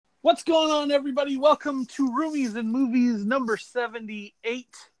What's going on, everybody? Welcome to Roomies and Movies number 78.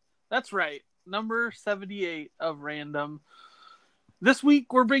 That's right, number 78 of Random. This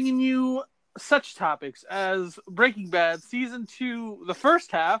week, we're bringing you such topics as Breaking Bad Season 2, the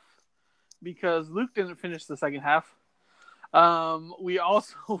first half, because Luke didn't finish the second half. We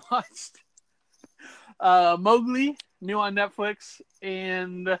also watched Mowgli, new on Netflix,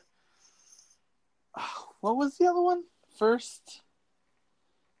 and what was the other one? First?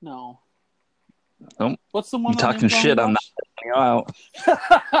 No. Nope. What's the one? You talking shit? I'm not letting you out.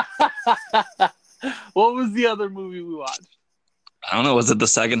 What was the other movie we watched? I don't know. Was it the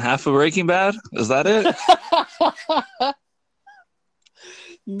second half of Breaking Bad? Is that it?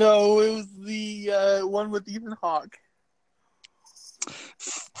 No, it was the one with Ethan Hawke.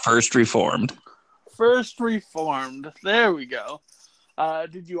 First Reformed. First Reformed. There we go.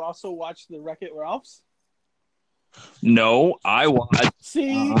 Did you also watch the Wreck-It Ralphs? No, I watched.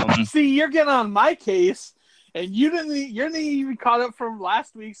 See, you're getting on my case, and you're not even caught up from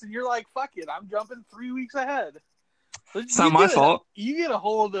last week's, and you're like, "Fuck it, I'm jumping 3 weeks ahead." It's not my fault. You get a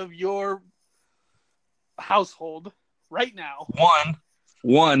hold of your household right now.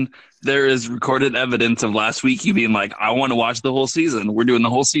 One, there is recorded evidence of last week you being like, "I want to watch the whole season. We're doing the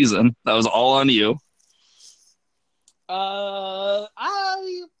whole season." That was all on you. I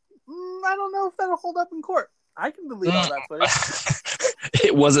don't know if that'll hold up in court. I can delete all that footage.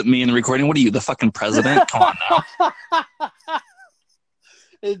 It wasn't me in the recording. What are you, the fucking president? Come on now.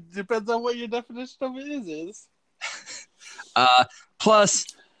 It depends on what your definition of it is. Plus,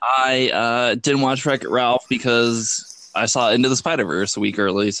 I didn't watch Wreck-It Ralph because I saw Into the Spider-Verse a week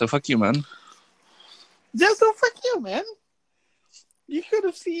early. So fuck you, man. Just so fuck you, man. You could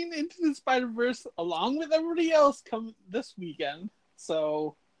have seen Into the Spider-Verse along with everybody else come this weekend.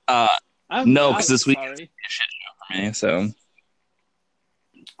 So no, because this week is a shit show for me. So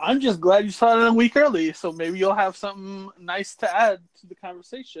I'm just glad you saw it a week early. So maybe you'll have something nice to add to the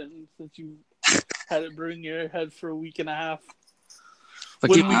conversation since you had it brewing in your head for a week and a half. Fuck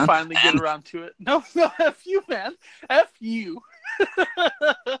when you, we man. finally get around to it. No, F you, man. F you.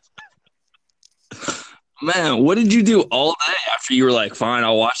 Man, what did you do all day after you were like, fine,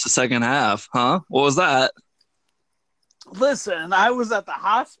 I'll watch the second half? Huh? What was that? Listen, I was at the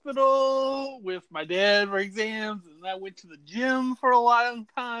hospital with my dad for exams, and I went to the gym for a long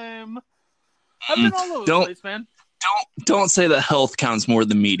time. I've been all over the place, man. Don't say that health counts more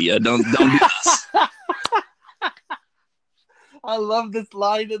than media. Don't do this. I love this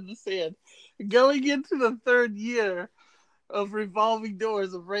line in the sand. Going into the third year of revolving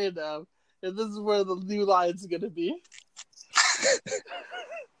doors of Random, and this is where the new line's going to be.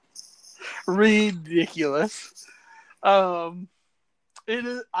 Ridiculous. It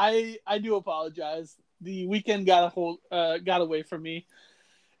is. I do apologize. The weekend got away from me,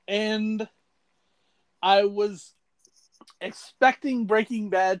 and I was expecting Breaking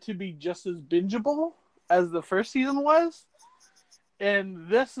Bad to be just as bingeable as the first season was, and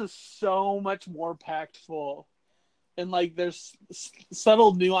this is so much more packed full, and like there's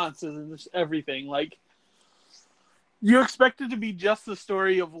subtle nuances in this everything. Like you expect it to be just the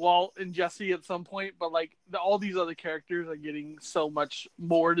story of Walt and Jesse at some point, but like all these other characters are getting so much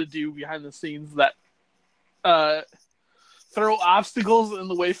more to do behind the scenes that throw obstacles in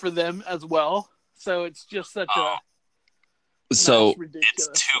the way for them as well. So it's just such a so it's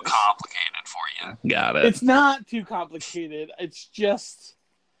too complicated for you. Got it. It's not too complicated. It's just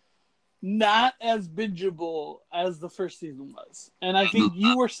not as bingeable as the first season was. And I think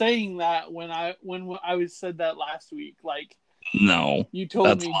you were saying that when I said that last week. Like, no, you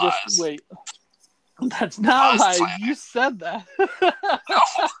told me lies. Just wait. That's not lies. You said that. No.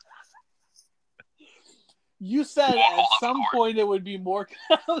 You said at some point it would be more.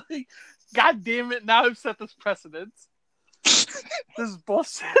 God damn it! Now I've set this precedent. This is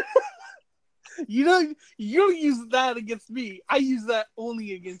bullshit. You don't use that against me. I use that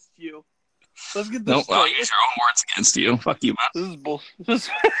only against you. Let's get this straight. I'll use your own words against you. Fuck you, man. This is bullshit. This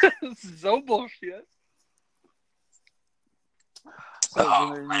is so bullshit.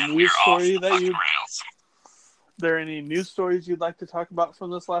 There any news stories you'd like to talk about from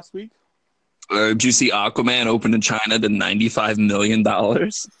this last week? Did you see Aquaman opened in China to $95 million?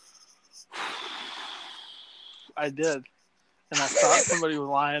 I did. And I thought somebody was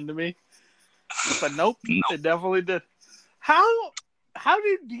lying to me. But nope, it definitely did. How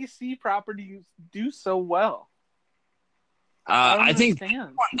do DC properties do so well? I think this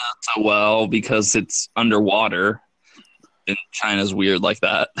one does so well because it's underwater. And China's weird like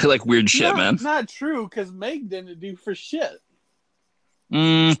that. They like weird shit, man. Not true, because Meg didn't do for shit.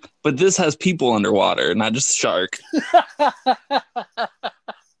 But this has people underwater, not just shark.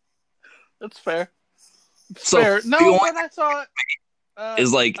 That's fair. So fair. No, when I saw it,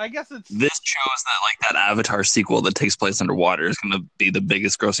 is like I guess it's this shows that like that Avatar sequel that takes place underwater is going to be the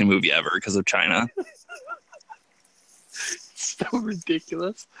biggest grossing movie ever because of China. so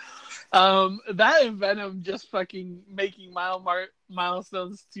ridiculous. That and Venom just fucking making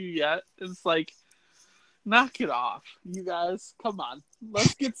milestones too yet. It's like, knock it off, you guys. Come on,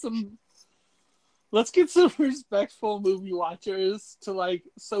 let's get some respectful movie watchers to like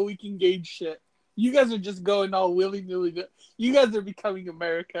so we can gauge shit. You guys are just going all willy nilly. You guys are becoming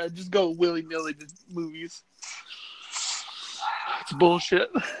America. Just go willy nilly to movies. It's bullshit.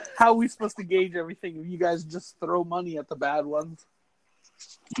 How are we supposed to gauge everything if you guys just throw money at the bad ones?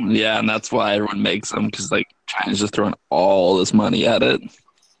 Yeah, and that's why everyone makes them, because like China's just throwing all this money at it.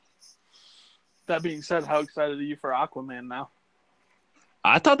 That being said, how excited are you for Aquaman now?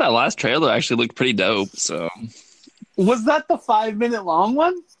 I thought that last trailer actually looked pretty dope. So, was that the 5-minute long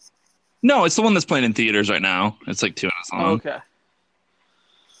one? No, it's the one that's playing in theaters right now. It's like 2 minutes long. Okay.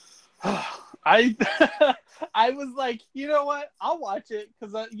 I was like, you know what? I'll watch it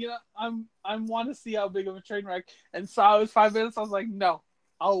because I want to see how big of a train wreck. And saw it was 5 minutes. I was like, no,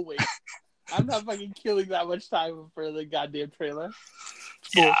 I'll wait. I'm not fucking killing that much time for the goddamn trailer.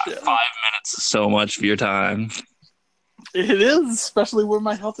 Yeah, 5 minutes is so much of your time. It is, especially where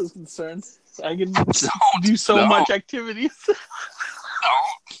my health is concerned. I can do so much activities.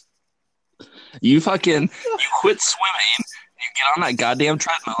 You quit swimming, you get on that goddamn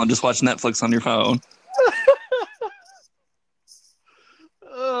treadmill and just watch Netflix on your phone.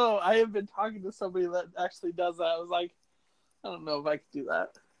 Oh, I have been talking to somebody that actually does that. I was like, I don't know if I could do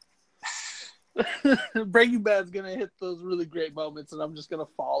that. Breaking Bad's going to hit those really great moments, and I'm just going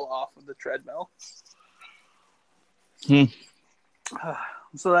to fall off of the treadmill.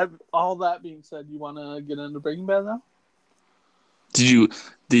 So all that being said, you want to get into Breaking Bad now?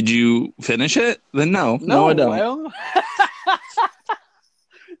 Did you finish it? Then no, I don't. Well,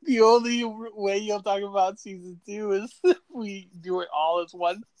 the only way you'll talk about season 2 is if we do it all as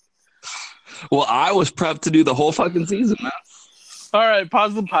one. Well, I was prepped to do the whole fucking season, man. All right,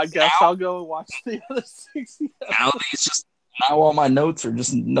 pause the podcast. I'll go and watch the other 60. Now all my notes are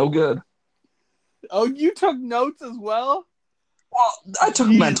just no good. Oh, you took notes as well? Well, I took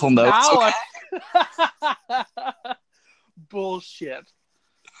mental notes. Okay. Bullshit.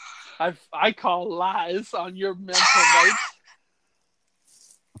 I call lies on your mental notes.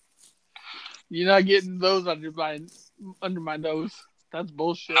 You're not getting those under my nose. That's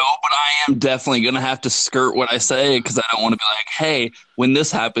bullshit. No, but I am definitely going to have to skirt what I say because I don't want to be like, hey, when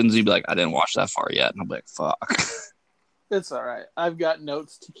this happens, you'd be like, I didn't watch that far yet. And I'll be like, fuck. It's all right. I've got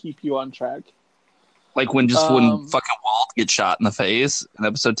notes to keep you on track. Like when fucking Walt gets shot in the face in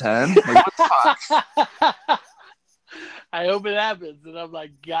episode 10. Like, what the fuck? I hope it happens. And I'm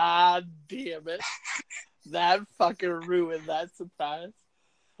like, God damn it. That fucking ruined that surprise.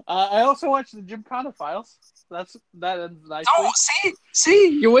 I also watched the Gymkhana Files. That ends nicely. Oh,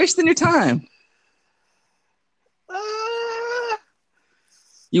 see, you're wasting your time.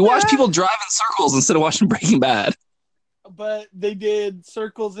 You watch people drive in circles instead of watching Breaking Bad. But they did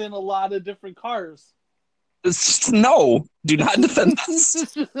circles in a lot of different cars. No, do not defend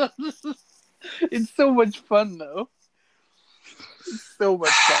this. It's so much fun, though. It's so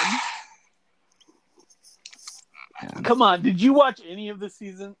much fun. Man. Come on, did you watch any of the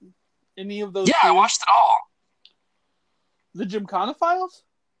season? Any of those? Yeah, seasons? I watched it all. The Gymkhana Files?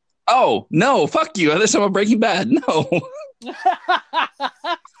 Oh, no, fuck you. I thought about Breaking Bad. No.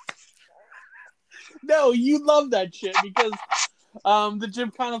 No, you love that shit because the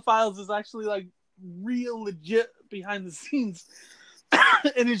Gymkhana Files is actually like real legit behind the scenes.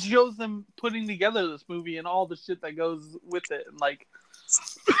 And it shows them putting together this movie and all the shit that goes with it and like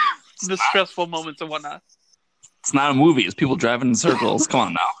the stressful moments and whatnot. It's not a movie. It's people driving in circles. Come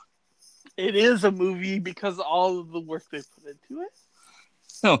on now. It is a movie because of all of the work they put into it.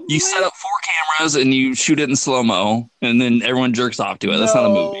 No, you set up 4 cameras and you shoot it in slow-mo and then everyone jerks off to it. That's not a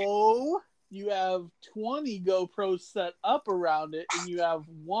movie. No, you have 20 GoPros set up around it and you have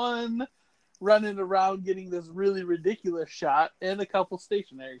one running around getting this really ridiculous shot and a couple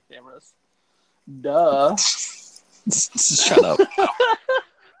stationary cameras. Duh. Shut up.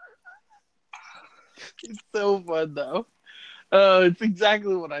 It's so fun, though. It's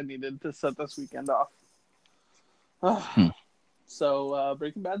exactly what I needed to set this weekend off. So,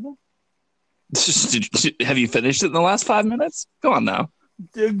 Breaking Bad, though? Have you finished it in the last 5 minutes? Come on now.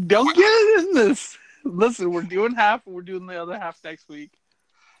 Dude, don't get in this. Listen, we're doing half, and we're doing the other half next week.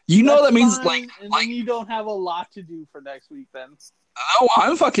 You know that means fine, and then you don't have a lot to do for next week then. Oh,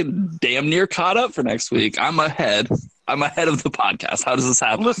 I'm fucking damn near caught up for next week. I'm ahead of the podcast. How does this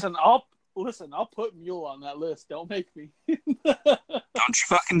happen? Listen, Listen, I'll put Mule on that list. Don't make me. Don't you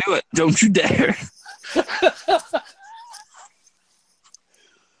fucking do it. Don't you dare.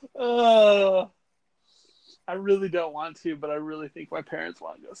 I really don't want to, but I really think my parents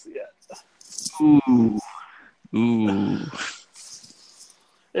want to go see it. Ooh.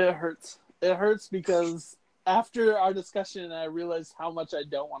 It hurts. It hurts because after our discussion, I realized how much I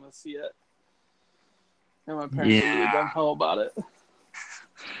don't want to see it. And my parents are really gung-ho about it.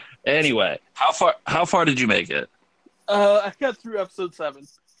 Anyway, how far did you make it? I got through episode 7.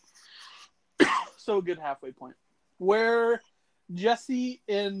 So a good halfway point. Where Jesse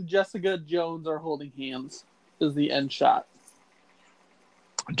and Jessica Jones are holding hands is the end shot.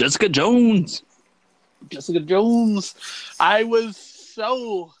 Jessica Jones. I was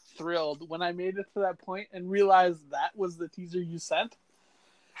so thrilled when I made it to that point and realized that was the teaser you sent.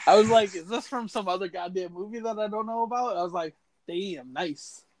 I was like, is this from some other goddamn movie that I don't know about? I was like, damn,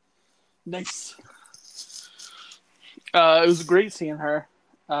 nice. It was great seeing her.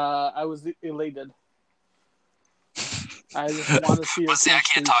 I was elated. I just want to see her. See, I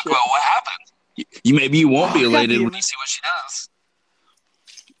can't talk about what happened. Maybe you won't be elated when you see what she does.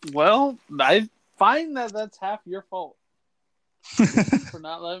 Well, I find that that's half your fault for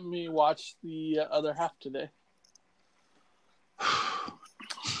not letting me watch the other half today.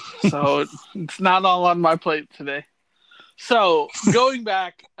 So it's not all on my plate today. So going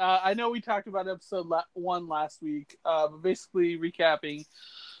back, I know we talked about episode 1 last week, but basically recapping,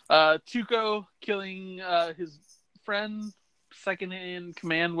 Tuco killing his friend, second in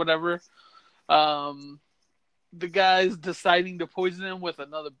command, whatever. The guys deciding to poison him with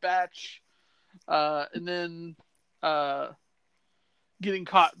another batch, and then getting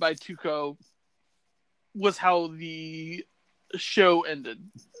caught by Tuco was how the show ended.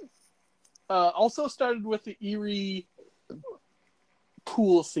 Also started with the eerie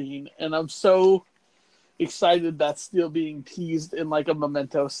pool scene, and I'm so excited that's still being teased in like a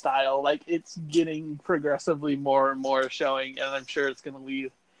Memento style. Like it's getting progressively more and more showing, and I'm sure it's going to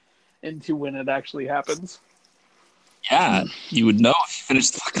lead into when it actually happens. Yeah, you would know if you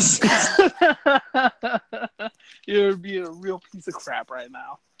finished the fucking season. You're being a real piece of crap right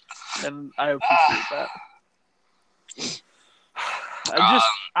now, and I appreciate that.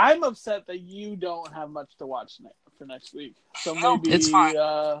 I'm upset that you don't have much to watch for next week. So maybe it's fine.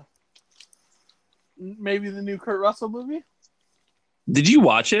 Maybe the new Kurt Russell movie. Did you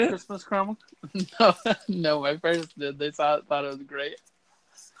watch it? Christmas Chronicle? No, my parents did. They thought it was great.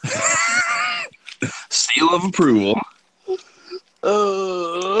 Seal of approval.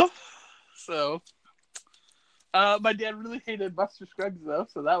 So, my dad really hated Buster Scruggs though,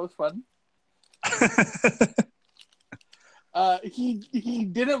 so that was fun. He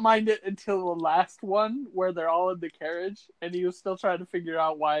didn't mind it until the last one where they're all in the carriage, and he was still trying to figure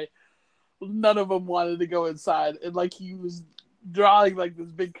out why none of them wanted to go inside, and like he was drawing like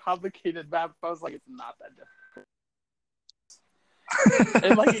this big complicated map. I was like, it's not that difficult.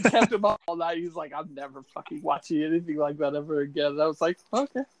 And like it kept him up all night. He was like, I'm never fucking watching anything like that ever again. And I was like,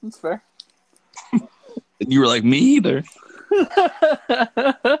 okay, that's fair. And you were like, me either.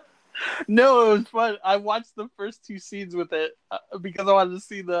 No, it was fun. I watched the first 2 scenes with it because I wanted to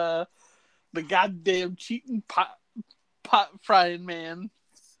see the goddamn cheating pot frying man.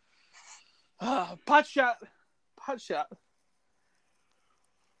 Pot shot.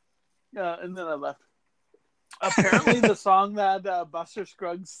 And then I left. Apparently, the song that Buster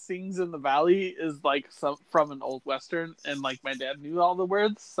Scruggs sings in the Valley is like from an old Western, and like my dad knew all the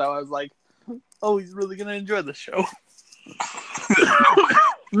words, so I was like, "Oh, he's really gonna enjoy the show."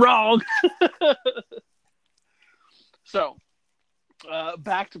 Wrong. So,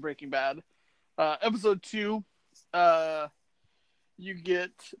 back to Breaking Bad. Episode 2, you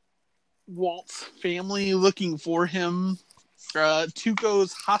get Walt's family looking for him,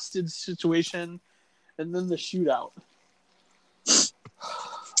 Tuco's hostage situation, and then the shootout.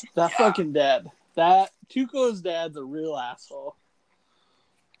 That fucking dad. That Tuco's dad's a real asshole.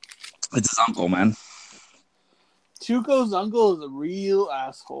 It's his uncle, man. Tuco's uncle is a real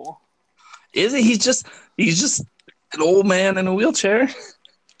asshole. Is it? He's just an old man in a wheelchair.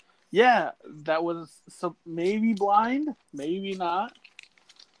 Yeah, that was maybe blind, maybe not.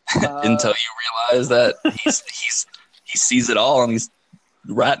 Until you realize that he sees it all and he's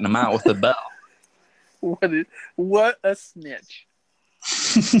ratting him out with a bell. What a snitch!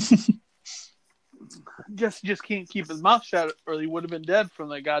 just can't keep his mouth shut, or he would have been dead from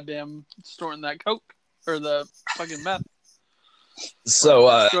the goddamn storing that coke or the fucking meth.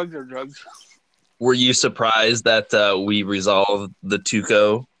 So, drugs are drugs. Were you surprised that we resolved the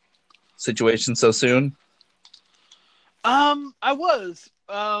Tuco situation so soon? I was.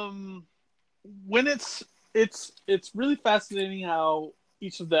 when it's really fascinating how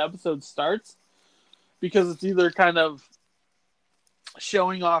each of the episodes starts, because it's either kind of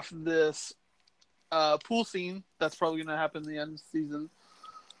showing off this pool scene that's probably going to happen in the end of the season,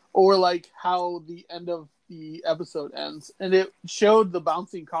 or like how the end of the episode ends. And it showed the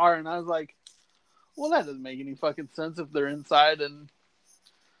bouncing car, and I was like, well, that doesn't make any fucking sense if they're inside. And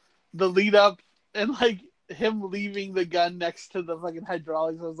the lead up and like him leaving the gun next to the fucking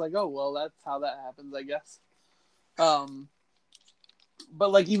hydraulics, I was like, oh, well, that's how that happens, I guess.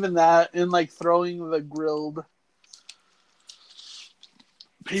 But like even that, and like throwing the grilled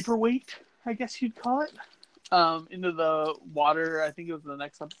paperweight, I guess you'd call it, into the water. I think it was the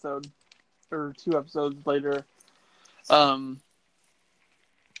next episode or 2 episodes later.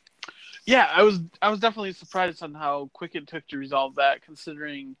 Yeah, I was definitely surprised on how quick it took to resolve that,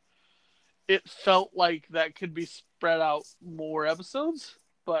 considering it felt like that could be spread out more episodes.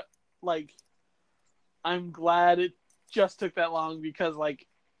 But like, I'm glad it just took that long, because like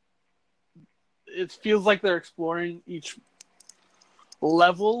it feels like they're exploring each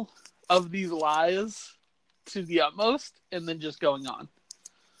level of these lies to the utmost and then just going on.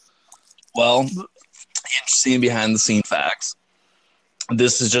 Well, interesting behind the scene facts.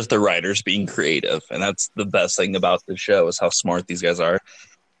 This is just the writers being creative, and that's the best thing about the show, is how smart these guys are.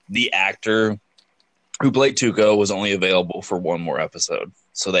 The actor who played Tuco was only available for 1 more episode,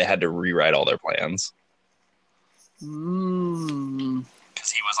 so they had to rewrite all their plans. Because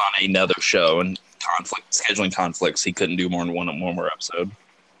he was on another show, and scheduling conflicts, he couldn't do more than one more episode.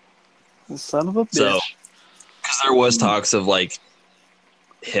 Son of a bitch. So, because there was talks of like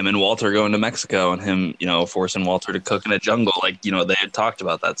him and Walter going to Mexico, and him, forcing Walter to cook in a jungle. Like, they had talked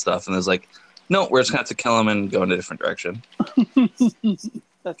about that stuff, and it was like, no, we're just going to have to kill him and go in a different direction.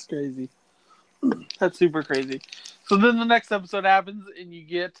 That's crazy. That's super crazy. So then the next episode happens, and you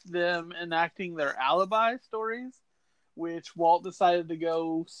get them enacting their alibi stories, which Walt decided to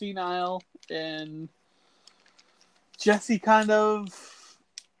go senile, and Jesse kind of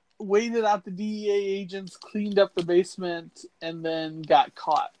waited out the DEA agents, cleaned up the basement, and then got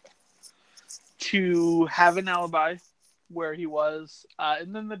caught to have an alibi where he was.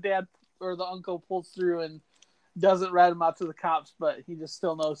 And then the dad or the uncle pulls through and doesn't rat him out to the cops, but he just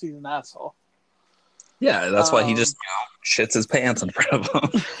still knows he's an asshole. Yeah, that's why he just shits his pants in front of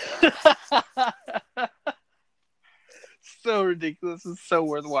him. So ridiculous. It's so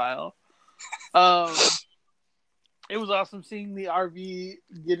worthwhile. It was awesome seeing the RV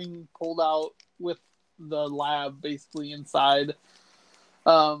getting pulled out with the lab basically inside.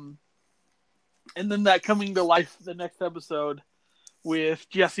 And then that coming to life the next episode with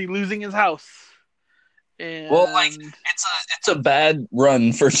Jesse losing his house. And well, like, it's a bad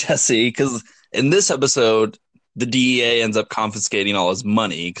run for Jesse, because in this episode, the DEA ends up confiscating all his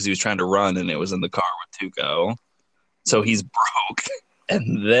money because he was trying to run and it was in the car with Tuco. So he's broke.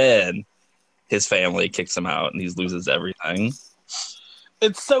 And then his family kicks him out and he loses everything.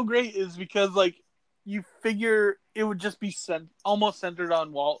 It's so great is because, like, you figure it would just be almost centered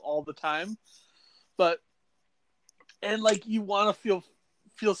on Walt all the time. And like, you want to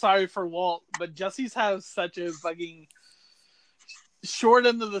feel sorry for Walt, but Jesse's has such a fucking short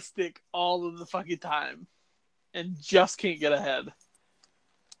end of the stick all of the fucking time and just can't get ahead.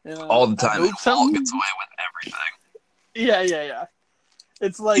 All the time. And Walt gets away with everything. Yeah.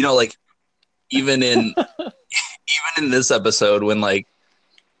 It's like, like, even in this episode, when like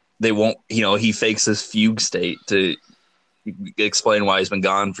they won't, he fakes his fugue state to explain why he's been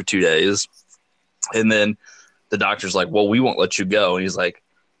gone for 2 days, and then the doctor's like, "Well, we won't let you go," and he's like,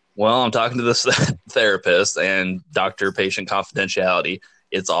 "Well, I'm talking to this therapist and doctor-patient confidentiality.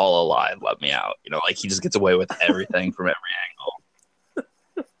 It's all a lie. Let me out." Like, he just gets away with everything from every angle.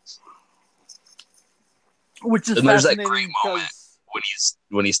 Which is fascinating. There's that great moment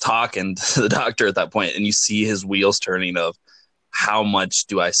when he's talking to the doctor at that point, and you see his wheels turning of, how much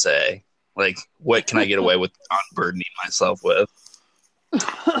do I say? Like, what can I get away with unburdening myself with?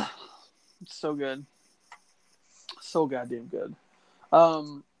 So good. So goddamn good.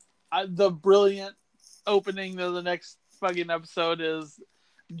 The brilliant opening of the next fucking episode is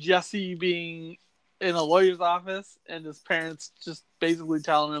Jesse being in a lawyer's office and his parents just basically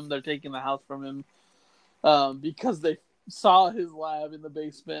telling him they're taking the house from him because they saw his lab in the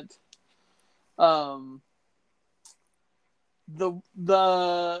basement.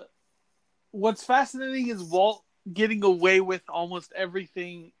 What's fascinating is Walt getting away with almost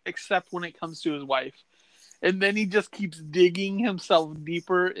everything except when it comes to his wife. And then he just keeps digging himself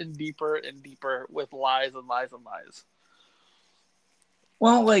deeper and deeper and deeper with lies and lies and lies.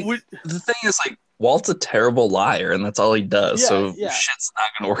 Well, like, the thing is, like, Walt's a terrible liar, and that's all he does. Shit's not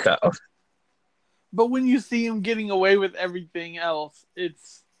going to work out. But when you see him getting away with everything else,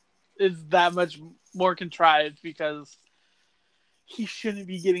 it's that much more contrived because he shouldn't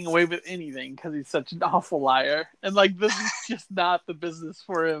be getting away with anything because he's such an awful liar. And like this is just not the business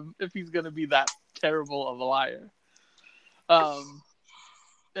for him if he's going to be that terrible of a liar.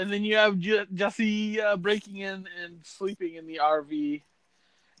 And then you have Jesse breaking in and sleeping in the RV,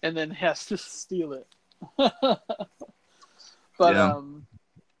 and then has to steal it. But Yeah.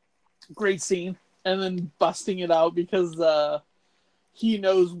 great scene, and then busting it out because he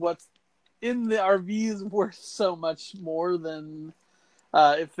knows what's in the RV is worth so much more than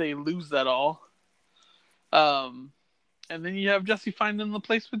if they lose that all. And then you have Jesse finding the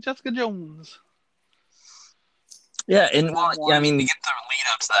place with Jessica Jones. Yeah, and well, yeah, I mean, to get the lead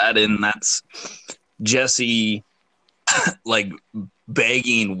up to that, and that's Jesse like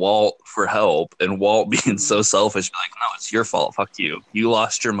begging Walt for help, and Walt being so selfish, like, no, it's your fault. Fuck you. You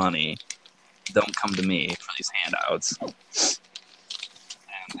lost your money. Don't come to me for these handouts. And,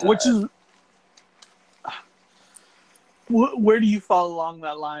 which is where do you fall along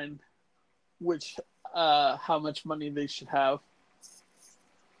that line? Which how much money they should have?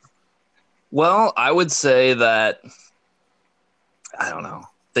 Well, I would say that I don't know.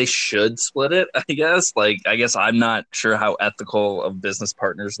 They should split it, I guess. Like, I guess I'm not sure how ethical of business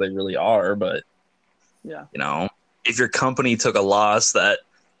partners they really are, but yeah, you know, if your company took a loss that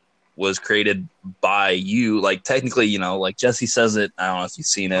was created by you, like technically, you know, like Jesse says it, I don't know if you've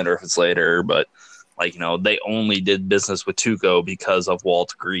seen it or if it's later, but like, you know, they only did business with Tuco because of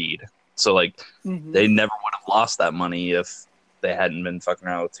Walt's greed. So like they never would have lost that money if they hadn't been fucking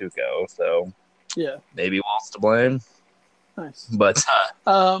around with Tuco. So yeah, maybe Walt's to blame. nice. But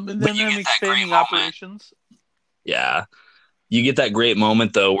and then but you them get that great expanding operations. yeah. You get that great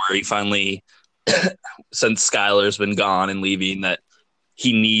moment though where he finally since Skylar's been gone and leaving that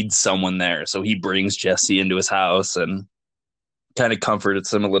he needs someone there. So he brings Jesse into his house and kind of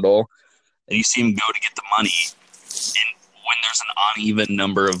comforts him a little. And you see him go to get the money. And when there's an uneven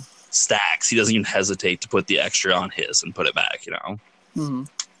number of stacks, he doesn't even hesitate to put the extra on his and put it back, you know?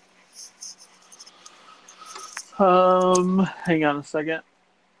 Hang on a second.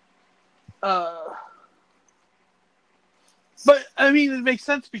 But I mean, it makes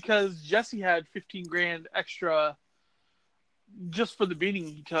sense because Jesse had 15 grand extra just for the beating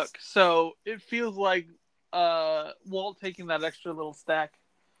he took. So it feels like Walt taking that extra little stack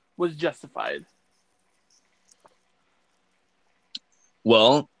was justified.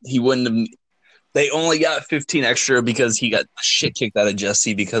 Well, he wouldn't have. They only got 15 extra because he got the shit kicked out of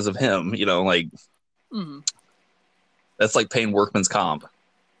Jesse because of him. You know, like that's like paying workman's comp.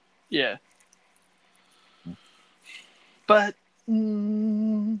 Yeah. But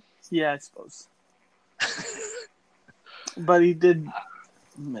yeah, I suppose. But he did.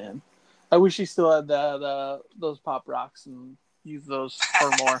 Man, I wish he still had that those pop rocks and used those for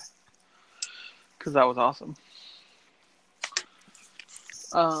more because that was awesome.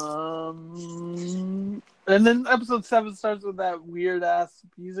 And then episode 7 starts with that weird ass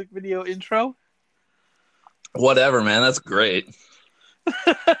music video intro. Whatever, man. That's great.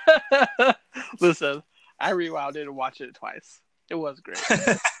 Listen, I rewound it and watched it twice. It was great.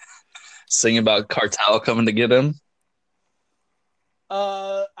 Sing about Cartel coming to get him.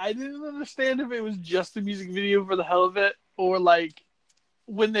 I didn't understand if it was just a music video for the hell of it, or like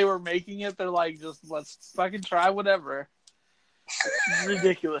when they were making it, they're like, just let's fucking try whatever.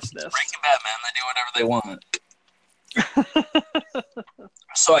 Ridiculousness. Breaking Bad, man. They do whatever they want.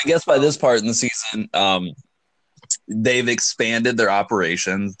 So I guess by this part in the season, they've expanded their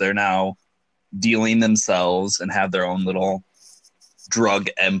operations. They're now dealing themselves and have their own little drug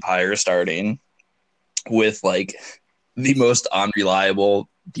empire starting with like the most unreliable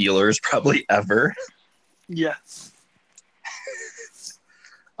dealers probably ever. Yes.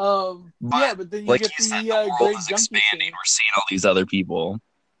 But then you like get you said, the the world great is junkie expanding. scene. We're seeing all these other people.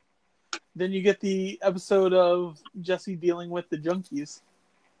 Then you get the episode of Jesse dealing with the junkies.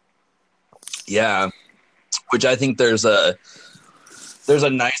 Yeah, which I think there's a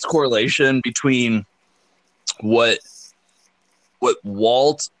nice correlation between what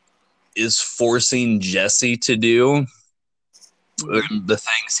Walt is forcing Jesse to do, the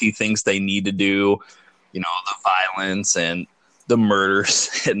things he thinks they need to do, you know, the violence and the murders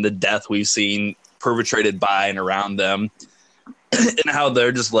and the death we've seen perpetrated by and around them, and how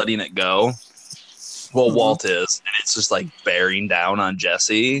they're just letting it go. Well, Walt is, and it's just like bearing down on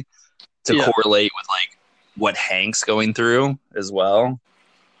Jesse to correlate with like what Hank's going through as well.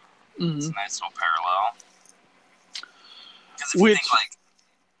 It's a nice little parallel. Because if you think like,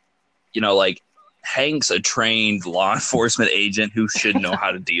 you know, like Hank's a trained law enforcement agent who should know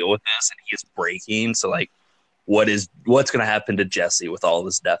how to deal with this, and he is breaking. So, like, what's going to happen to Jesse with all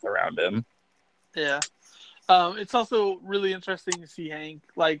this death around him? Yeah. It's also really interesting to see Hank,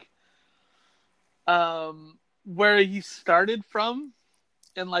 like, where he started from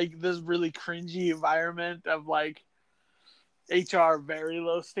in, like, this really cringy environment of, like, HR very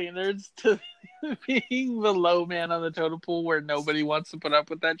low standards to being the low man on the totem pole where nobody wants to put up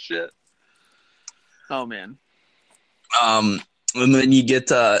with that shit. Oh man. And then you get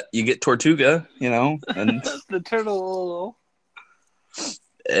Tortuga, you know, and the turtle,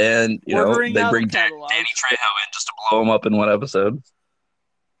 and you know they bring Danny Trejo in just to blow him up in one episode.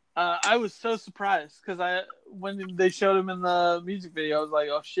 I was so surprised because when they showed him in the music video, I was like,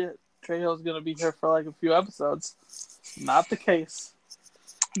 oh shit, Trejo's gonna be here for like a few episodes. Not the case.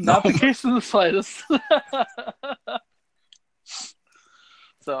 Not the case in the slightest.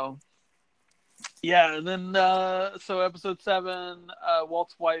 So, yeah, and then so episode 7,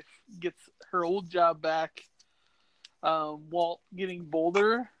 Walt's wife gets her old job back. Walt getting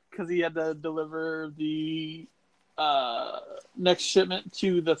bolder because he had to deliver the next shipment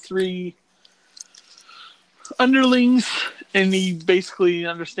to the 3 underlings, and he basically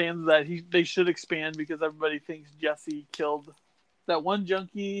understands that they should expand because everybody thinks Jesse killed that one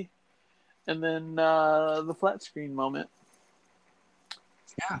junkie, and then the flat screen moment.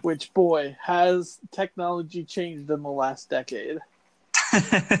 Yeah. Which, boy, has technology changed in the last decade?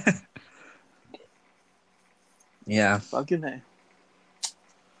 Yeah. Fucking A.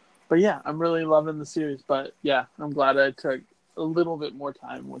 But yeah, I'm really loving the series. But yeah, I'm glad I took a little bit more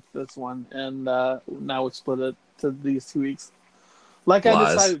time with this one, and now we split it to these 2 weeks, like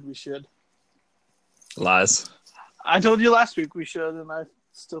I decided we should. Lies. I told you last week we should, and I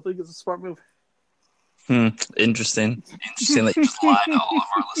still think it's a smart move. Interesting that you just lied to all of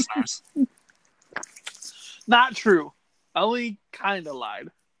our listeners. Not true. I only kind of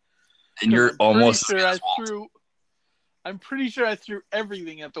lied. And you're almost sure I'm pretty sure I threw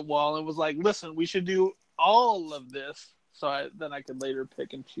everything at the wall and was like, listen, we should do all of this. So then I could later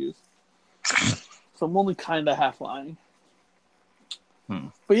pick and choose. So I'm only kind of half lying.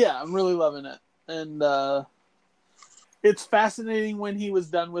 But yeah, I'm really loving it. And it's fascinating when he was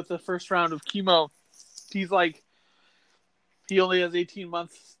done with the first round of chemo. He's like, he only has 18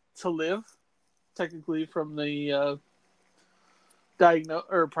 months to live, technically, from the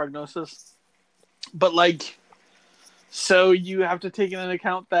prognosis. But like, so you have to take into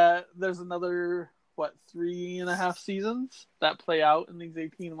account that there's another 3.5 seasons that play out in these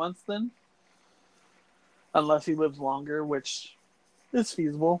 18 months then, unless he lives longer, which is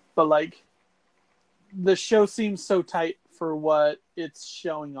feasible. But like, the show seems so tight for what it's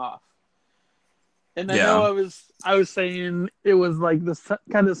showing off. And I know I was saying it was like this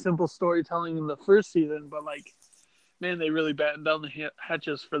kind of simple storytelling in the first season, but like, man, they really battened down the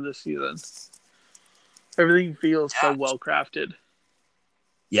hatches for this season. Everything feels so well crafted.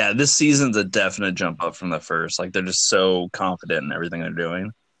 Yeah, this season's a definite jump up from the first. Like, they're just so confident in everything they're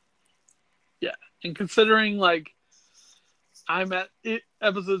doing. Yeah, and considering like I'm at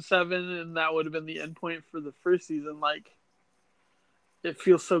episode 7, and that would have been the end point for the first season, like, it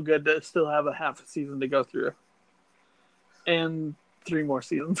feels so good to still have a half a season to go through. And 3 more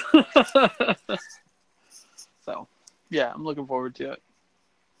seasons. So, yeah, I'm looking forward to it.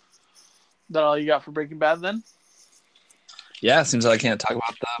 That all you got for Breaking Bad then? Yeah, it seems like I can't talk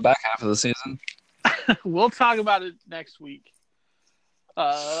about the back half of the season. We'll talk about it next week.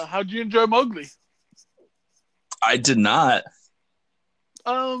 How'd you enjoy Mowgli? I did not.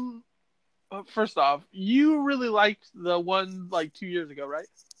 First off, you really liked the one like 2 years ago, right?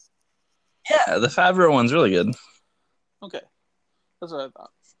 Yeah, the Favreau one's really good. Okay, that's what I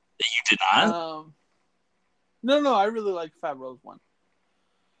thought. You did not? No, I really like Favreau's one.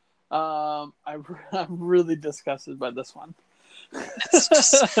 I'm really disgusted by this one. It's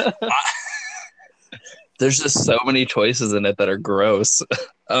just, there's just so many choices in it that are gross.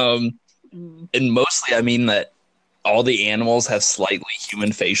 And mostly, I mean that all the animals have slightly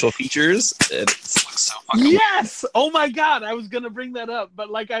human facial features. It looks so fucking yes! Weird. Oh my god, I was gonna bring that up, but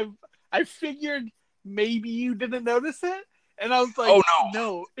like I figured maybe you didn't notice it, and I was like, oh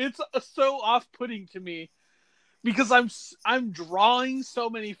no, it's so off-putting to me because I'm drawing so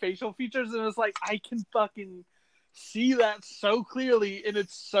many facial features, and it's like I can fucking see that so clearly, and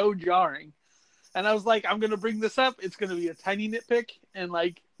it's so jarring. And I was like, I'm gonna bring this up. It's gonna be a tiny nitpick, and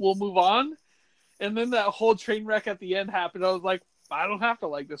like we'll move on. And then that whole train wreck at the end happened. I was like, I don't have to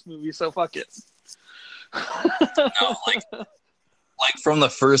like this movie, so fuck it. No, like from the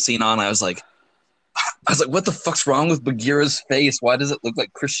first scene on, I was like, what the fuck's wrong with Bagheera's face? Why does it look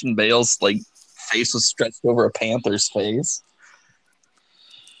like Christian Bale's like face was stretched over a panther's face.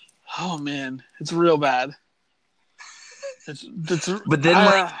 Oh man, it's real bad. But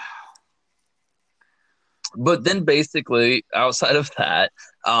then but then basically outside of that,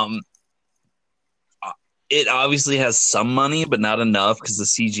 it obviously has some money, but not enough because the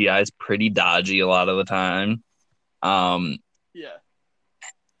CGI is pretty dodgy a lot of the time. Yeah.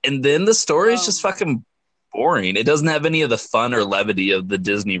 And then the story is just fucking boring. It doesn't have any of the fun or levity of the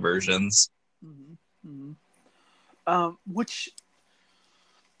Disney versions. Which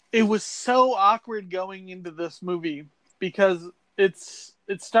it was so awkward going into this movie because it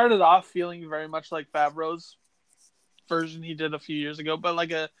started off feeling very much like Favreau's version he did a few years ago, but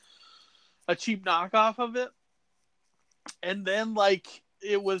like a cheap knockoff of it. And then like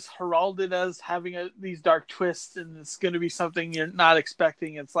it was heralded as having these dark twists, and it's going to be something you're not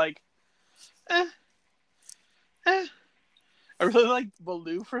expecting. It's like, I really liked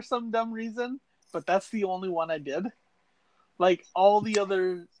Baloo for some dumb reason, but that's the only one I did. Like all the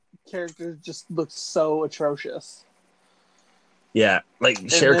other characters just looked so atrocious. Yeah, like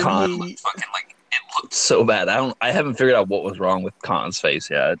Shere Khan looked fucking like it looked so bad. I haven't figured out what was wrong with Khan's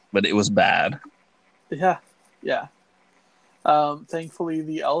face yet, but it was bad. Yeah. Thankfully,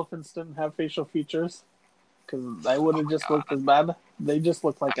 the elephants didn't have facial features because they would have looked as bad. They just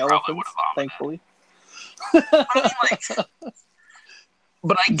looked like elephants. Thankfully.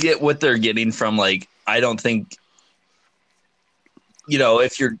 But I get what they're getting from. Like, I don't think,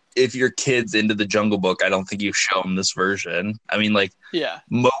 if your kid's into the Jungle Book, I don't think you show them this version. I mean, like,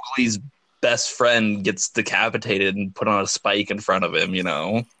 Mowgli's best friend gets decapitated and put on a spike in front of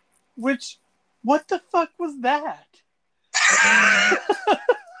him. Which, what the fuck was that?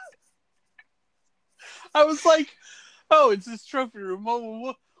 I was like, oh, it's this trophy room.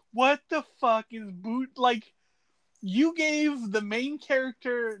 What the fuck is like? You gave the main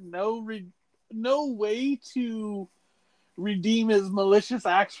character no way to redeem his malicious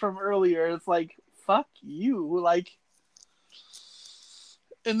acts from earlier. It's like, fuck you. Like,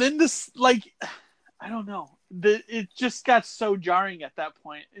 and then this, like, I don't know. It just got so jarring at that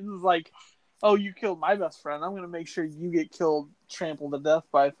point. It was like, oh, you killed my best friend. I'm going to make sure you get killed, trampled to death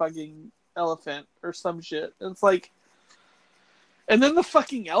by a fucking elephant or some shit. It's like, and then the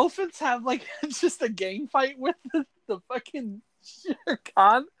fucking elephants have, like, just a gang fight with the fucking Shere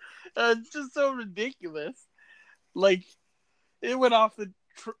Khan. It's just so ridiculous. Like, it went off the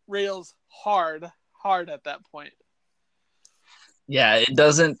rails hard at that point. Yeah, it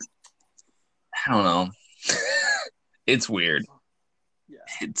doesn't. I don't know. It's weird.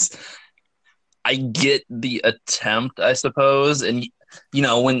 Yeah. I get the attempt, I suppose, and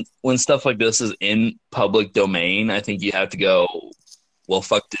when stuff like this is in public domain, I think you have to go, well,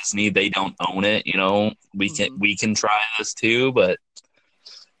 fuck Disney, they don't own it. We can try this too, but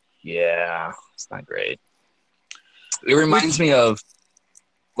yeah, it's not great. It reminds me of,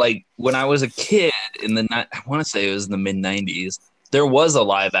 like, when I was a kid I want to say it was in the mid-90s, there was a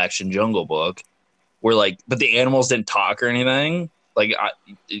live-action Jungle Book where, like, but the animals didn't talk or anything. Like,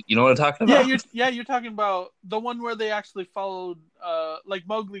 you know what I'm talking about? You're talking about the one where they actually followed, like,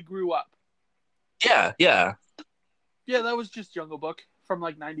 Mowgli grew up. Yeah. Yeah, that was just Jungle Book from,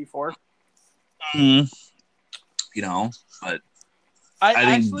 like, 94. But I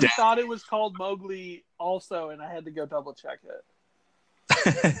actually thought it was called Mowgli also, and I had to go double check it.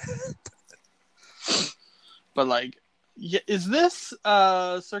 But, like, is this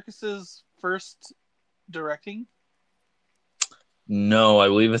Serkis's first directing? No, I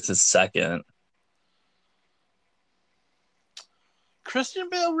believe it's his second. Christian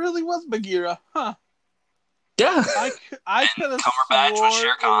Bale really was Bagheera, huh? Yeah. I could have Cumberbatch was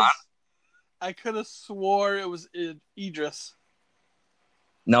Shere Khan. I could have swore it was Idris.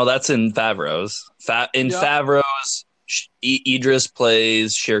 No, that's in Favreau's. Favreau's, Idris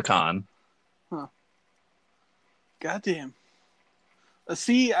plays Shere Khan. Huh. Goddamn.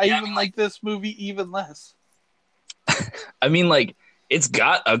 See, I even like this movie even less. I mean, like, it's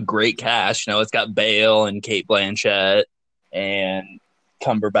got a great cast. It's got Bale and Cate Blanchett and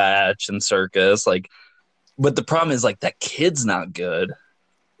Cumberbatch and Serkis. Like, but the problem is, like, that kid's not good.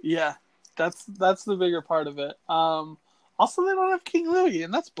 Yeah, that's the bigger part of it. Also, they don't have King Louie,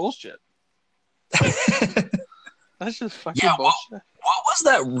 and that's bullshit. That's just fucking bullshit. What was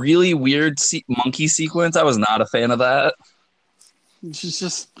that really weird monkey sequence? I was not a fan of that. It's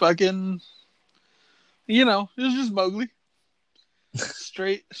just fucking, it was just Mowgli.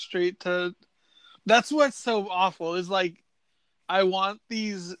 Straight to. That's what's so awful is, like, I want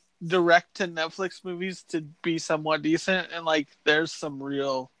these direct to Netflix movies to be somewhat decent, and, like, there's some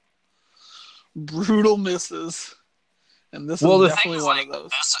real brutal misses. And this Well, is the thing definitely is, one like, of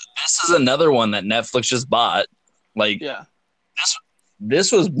those. this is another one that Netflix just bought. Like, Yeah.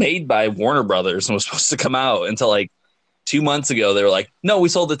 this was made by Warner Brothers and was supposed to come out until like 2 months ago. They were like, no, we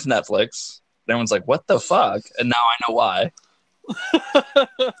sold it to Netflix. And everyone's like, what the fuck? And now I know why.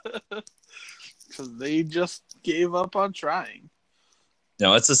 Because they just gave up on trying. You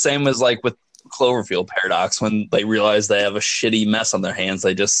know, it's the same as like with Cloverfield Paradox. When they realize they have a shitty mess on their hands,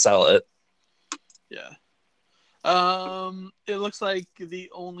 they just sell it. Yeah. It looks like the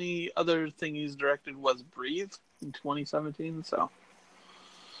only other thing he's directed was Breathe in 2017. So,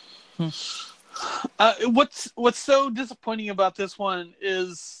 what's so disappointing about this one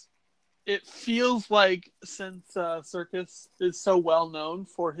is it feels like since Serkis is so well known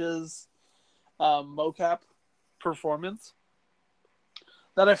for his mocap performance,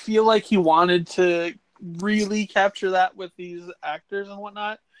 that I feel like he wanted to really capture that with these actors and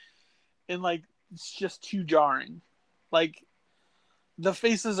whatnot, and like it's just too jarring. Like the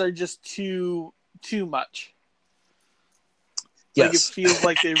faces are just too much. Yes. Like it feels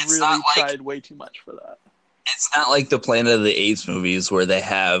like they really tried way too much for that. It's not like the Planet of the Apes movies where they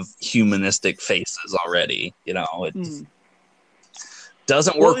have humanistic faces already. You know, it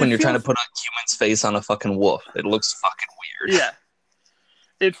doesn't work when you're trying to put a human's face on a fucking wolf. It looks fucking weird. Yeah.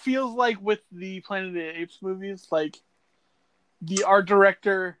 It feels like with the Planet of the Apes movies, like the art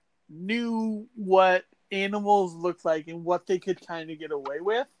director knew what animals looked like and what they could kind of get away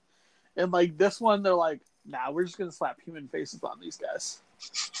with. And like this one, they're like, nah, we're just going to slap human faces on these guys.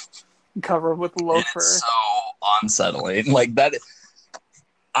 And cover them with the low fur. It's so unsettling. Like that,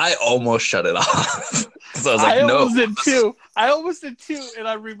 I almost shut it off. Because I was like, no. I almost did too. And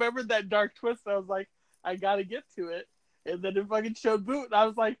I remembered that dark twist. And I was like, I got to get to it. And then it fucking showed Boot. And I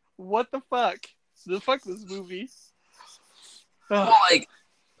was like, what the fuck? The fuck this movie? Well, like,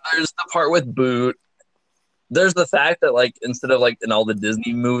 there's the part with Boot. There's the fact that, like, instead of, like, in all the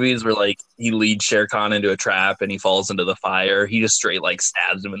Disney movies where, like, he leads Shere Khan into a trap and he falls into the fire, he just straight, like,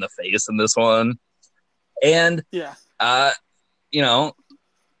 stabs him in the face in this one. And, yeah, you know,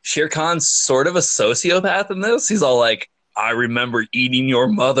 Shere Khan's sort of a sociopath in this. He's all like, I remember eating your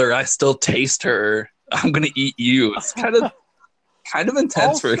mother. I still taste her. I'm going to eat you. It's kind of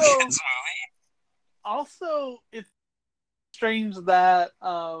intense for a kid's movie. Also, it's strange that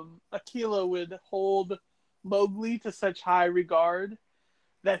Akela would hold Mowgli to such high regard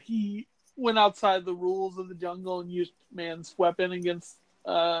that he went outside the rules of the jungle and used man's weapon against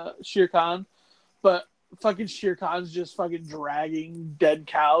Shere Khan, but fucking Shere Khan's just fucking dragging dead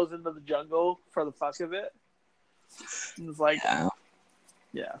cows into the jungle for the fuck of it. And it's like,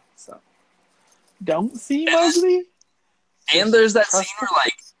 yeah, so don't see Mowgli. And there's that scene where,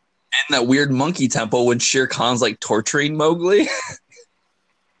 like, in that weird monkey temple when Shere Khan's like torturing Mowgli.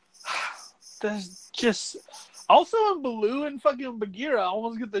 There's just also in Baloo and fucking Bagheera, I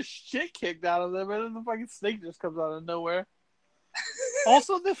almost get the shit kicked out of them, and then the fucking snake just comes out of nowhere.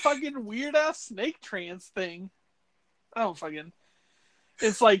 Also, the fucking weird ass snake trance thing. Oh, fucking.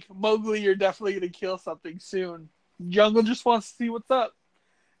 It's like, Mowgli, you're definitely gonna kill something soon. Jungle just wants to see what's up.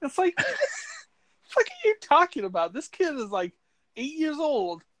 It's like, what the fuck are you talking about? This kid is like 8 years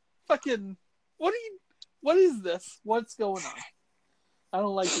old. Fucking, what is this? What's going on? I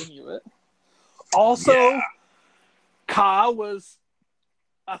don't like any of it. Also, Ka was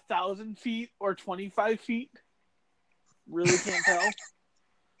 1,000 feet or 25 feet. Really can't tell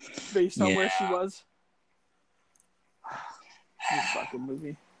based on where she was. This fucking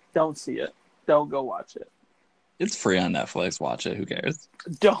movie. Don't see it. Don't go watch it. It's free on Netflix. Watch it. Who cares?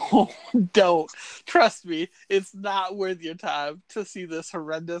 Don't. Trust me, it's not worth your time to see this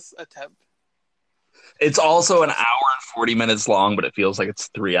horrendous attempt. It's also an hour and 40 minutes long, but it feels like it's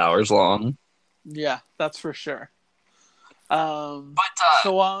 3 hours long. Yeah, that's for sure. But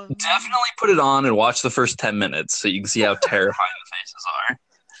definitely put it on and watch the first 10 minutes so you can see how terrifying the faces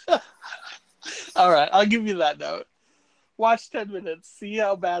are. All right, I'll give you that note. Watch 10 minutes, see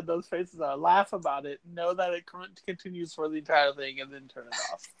how bad those faces are, laugh about it, know that it continues for the entire thing, and then turn it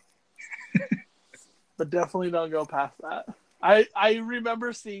off. But definitely don't go past that. I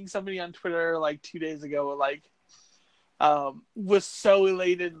remember seeing somebody on Twitter like 2 days ago, like, was so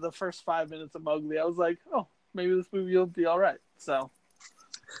elated in the first 5 minutes of Mowgli. I was like, oh, maybe this movie will be all right. So,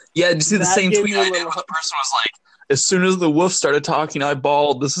 yeah, did you see the same tweet I did where the person was like, as soon as the wolf started talking, I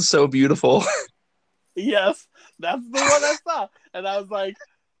bawled. This is so beautiful. Yes, that's the one I saw. And I was like,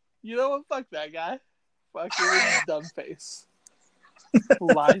 you know what? Fuck that guy. Fucking dumb face.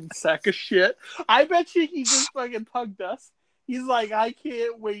 Lying sack of shit. I bet you he just fucking punked us. He's like, I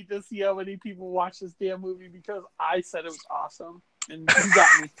can't wait to see how many people watch this damn movie because I said it was awesome. And he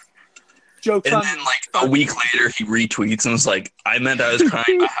got me. Joke's And on then, me. like, a week later, he retweets and was like, I meant I was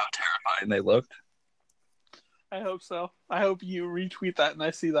crying about how terrifying they looked. I hope so. I hope you retweet that and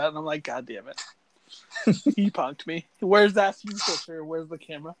I see that and I'm like, God damn it. He punked me. Where's that picture? Where's the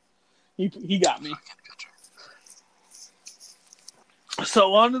camera? He got me.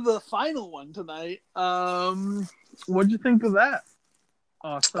 So on to the final one tonight. What'd you think of that?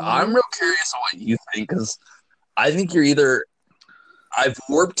 Awesome. I'm real curious on what you think, because I think you're either I've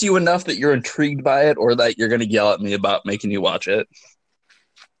warped you enough that you're intrigued by it, or that you're going to yell at me about making you watch it.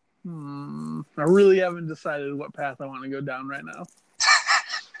 I really haven't decided what path I want to go down right now.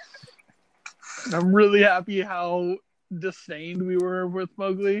 I'm really happy how disdained we were with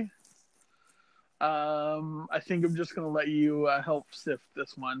Mowgli. I think I'm just going to let you help sift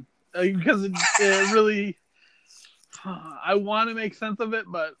this one. Because it really... I want to make sense of it,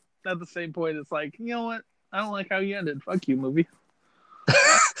 but at the same point, it's like, you know what? I don't like how you ended. Fuck you, movie.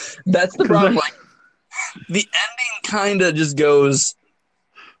 That's the problem. Like, the ending kind of just goes,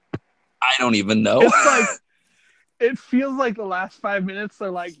 I don't even know. It's like, it feels like the last 5 minutes,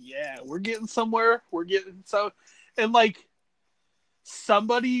 they're like, yeah, we're getting somewhere. We're getting so... And, like,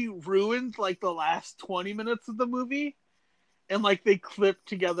 somebody ruined, like, the last 20 minutes of the movie, and, like, they clipped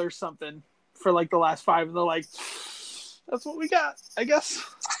together something for, like, the last 5, and they're like, that's what we got, I guess.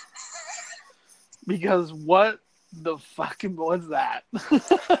 Because what the fucking was that?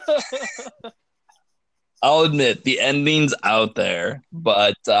 I'll admit, the ending's out there,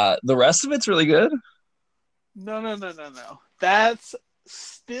 but the rest of it's really good. No. That's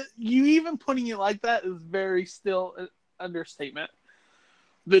still... You even putting it like that is very still an understatement.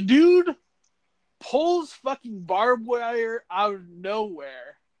 The dude pulls fucking barbed wire out of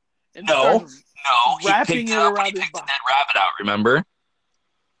nowhere. And No, wrapping it around his picked body. the dead rabbit out, remember?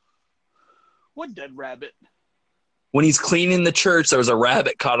 What dead rabbit? When he's cleaning the church, there was a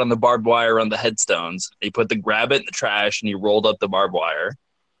rabbit caught on the barbed wire on the headstones. He put the rabbit in the trash and he rolled up the barbed wire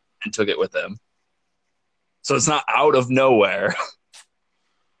and took it with him. So it's not out of nowhere.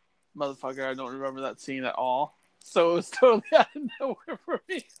 Motherfucker, I don't remember that scene at all. So it was totally out of nowhere for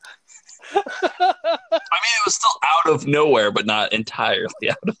me. I mean, it was still out of nowhere, but not entirely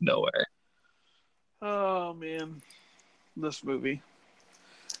out of nowhere. Oh, man. This movie.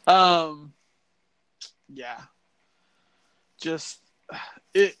 Yeah. Just,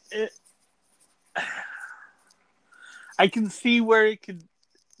 it I can see where it could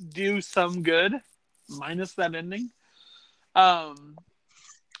do some good, minus that ending. Or,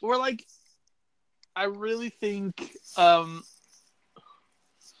 like, I really think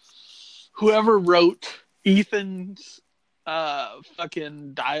whoever wrote Ethan's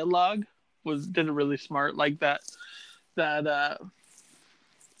fucking dialogue did it really smart. Like that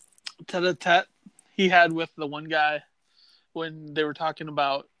tete-a-tete he had with the one guy when they were talking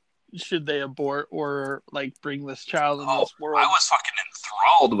about should they abort or like bring this child in this world. I was fucking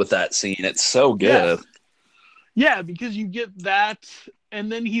enthralled with that scene. It's so good. Yeah, because you get that,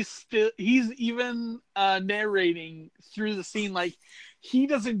 and then he's even narrating through the scene like he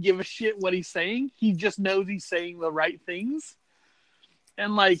doesn't give a shit what he's saying. He just knows he's saying the right things.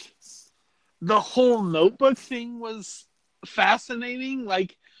 And like the whole Notebook thing was fascinating.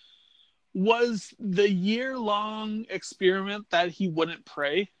 Like, was the year-long experiment that he wouldn't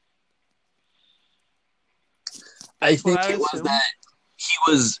pray? I think it was that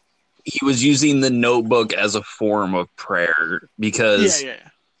he was using the Notebook as a form of prayer because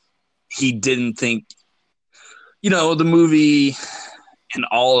he didn't think, the movie and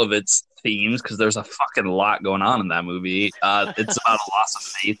all of its themes, because there's a fucking lot going on in that movie. It's about a loss of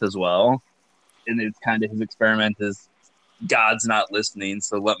faith as well. And it's kind of his experiment is God's not listening,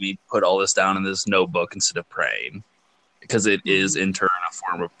 so let me put all this down in this notebook instead of praying, because it is in turn a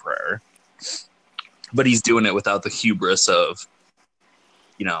form of prayer. But he's doing it without the hubris of,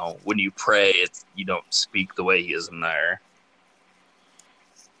 when you pray, you don't speak the way he is in there.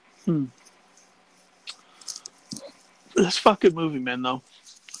 This fucking movie, man, though.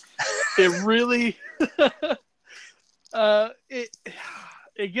 It really...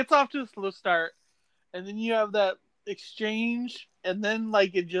 it gets off to a slow start, and then you have that exchange, and then,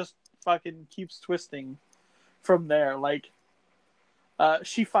 like, it just fucking keeps twisting from there. Like,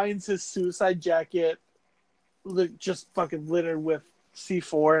 she finds his suicide jacket just fucking littered with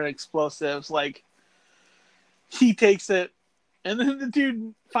C4 and explosives. Like, he takes it, and then the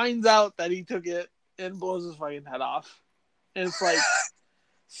dude finds out that he took it and blows his fucking head off. And it's like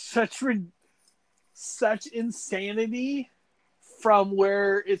such insanity from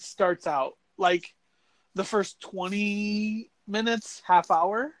where it starts out. Like, the first 20 minutes, half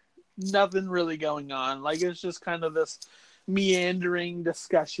hour, nothing really going on. Like, it's just kind of this meandering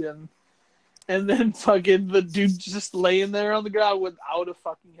discussion. And then fucking the dude just laying there on the ground without a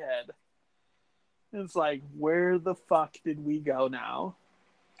fucking head. It's like, where the fuck did we go now?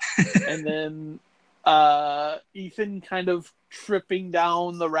 And then Ethan kind of tripping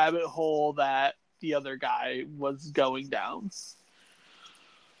down the rabbit hole that the other guy was going down.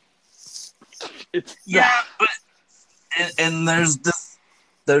 It's but and there's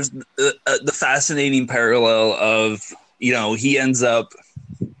the fascinating parallel of, you know, he ends up.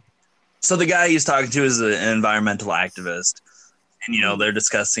 So the guy he's talking to is an environmental activist, and you know they're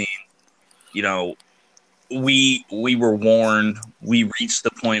discussing, you know, we were warned, we reached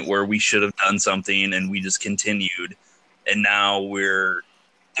the point where we should have done something, and we just continued, and now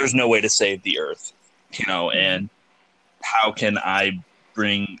there's no way to save the earth, you know, and how can I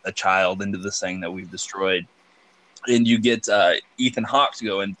bring a child into this thing that we've destroyed? And you get Ethan Hawke to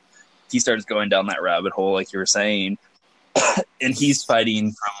go, and he starts going down that rabbit hole, like you were saying, and he's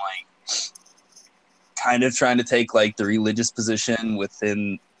fighting from like kind of trying to take like the religious position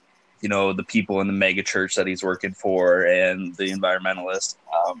within, you know, the people in the mega church that he's working for, and the environmentalist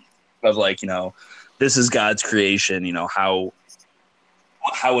of like, you know, this is God's creation, you know, how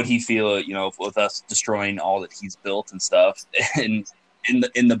would he feel, you know, with us destroying all that he's built and stuff? And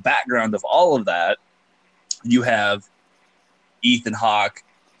in the background of all of that, you have Ethan Hawke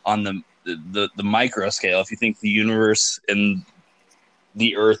on the micro scale. If you think the universe and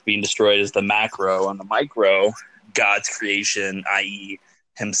the earth being destroyed is the macro, on the micro, God's creation, i.e.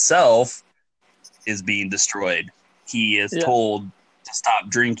 himself, is being destroyed. He is told to stop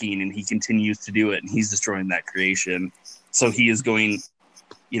drinking, and he continues to do it, and he's destroying that creation. So he is going,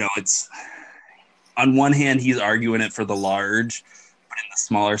 you know, it's on one hand he's arguing it for the large, but in the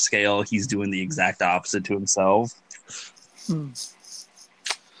smaller scale he's doing the exact opposite to himself.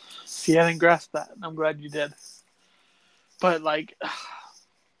 See, I didn't grasp that, and I'm glad you did. But like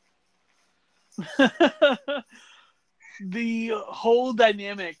the whole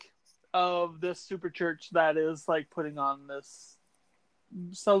dynamic of this super church that is like putting on this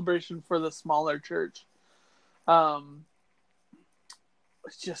celebration for the smaller church,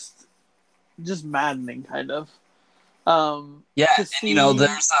 it's just maddening, kind of. And you know,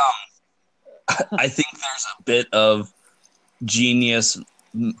 there's I think there's a bit of genius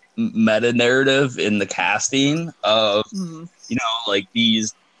meta narrative in the casting of you know, like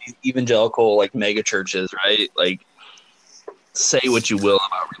these evangelical like mega churches, right? Like, say what you will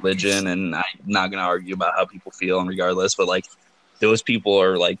about religion, and I'm not gonna argue about how people feel, and regardless, but like those people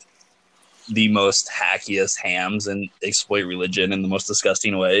are like the most hackiest hams and exploit religion in the most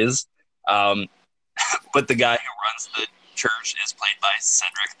disgusting ways. But the guy who runs the church is played by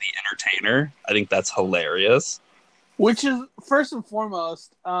Cedric the Entertainer. I think that's hilarious. Which is, first and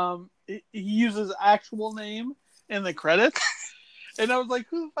foremost, he uses actual name in the credits. And I was like,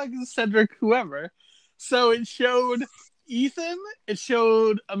 who the fuck is Cedric whoever? So it showed Ethan, it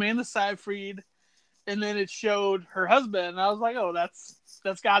showed Amanda Seyfried, and then it showed her husband. And I was like, oh,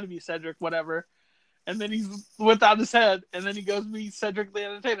 that's got to be Cedric whatever. And then he's without his head, and then he goes meet Cedric the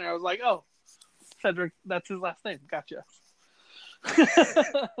Entertainer. I was like, oh, Cedric, that's his last name. Gotcha.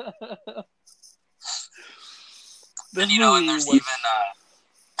 And, you know, and there's even,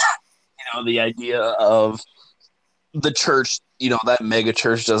 you know, the idea of the church, you know, that mega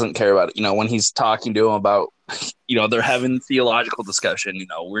church doesn't care about it. You know, when he's talking to him about, you know, they're having theological discussion, you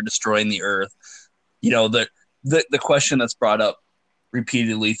know, we're destroying the earth. You know, the question that's brought up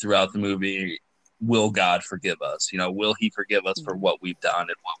repeatedly throughout the movie, will God forgive us? You know, will he forgive us for what we've done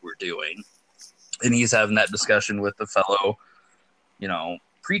and what we're doing? And he's having that discussion with the fellow, you know,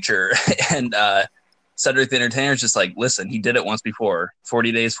 preacher. And Cedric the Entertainer is just like, listen, he did it once before.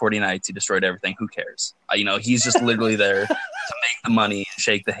 40 days, 40 nights. He destroyed everything. Who cares? You know, he's just literally there to make the money and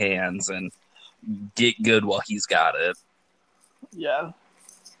shake the hands and get good while he's got it. Yeah.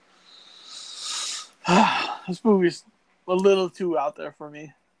 This movie's a little too out there for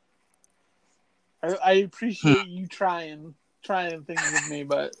me. I appreciate you trying things with me,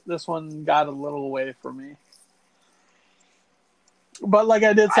 but this one got a little away from me. But like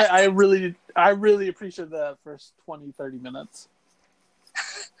I did say, I really appreciate the first 20, 30 minutes.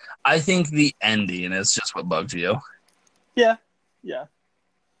 I think the ending is just what bugs you. Yeah.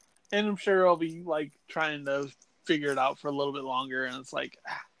 And I'm sure I'll be like trying to figure it out for a little bit longer, and it's like,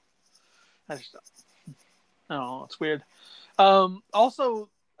 I don't know, it's weird. Also,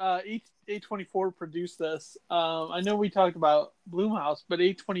 A24 produced this. I know we talked about Blumhouse, but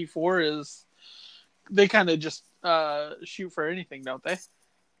A24 is, they kind of just shoot for anything, don't they?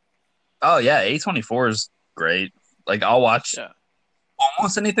 Oh yeah, A24 is great. Like, I'll watch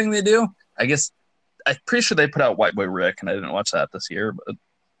almost anything they do. I guess I'm pretty sure they put out White Boy Rick, and I didn't watch that this year, but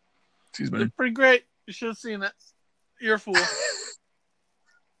Excuse me. It's pretty great. You should have seen it. You're a fool.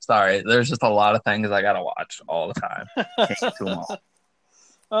 Sorry, there's just a lot of things I gotta watch all the time. Can't get to them all.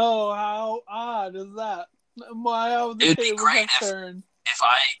 Oh, how odd is that? Why would the It'd be tables great have turned? If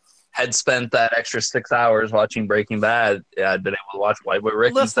I had spent that extra 6 hours watching Breaking Bad, yeah, I'd been able to watch White Boy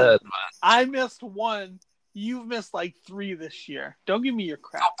Rick instead. But... I missed one. You've missed like 3 this year. Don't give me your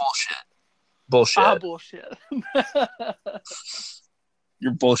crap. Oh, bullshit. Ah, bullshit.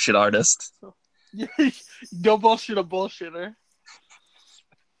 You're a bullshit artist. Don't bullshit a bullshitter.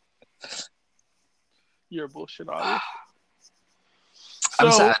 You're a bullshit artist. So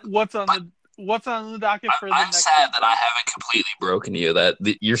I'm sad. what's on the docket for the next? I'm sad that I haven't completely broken you. That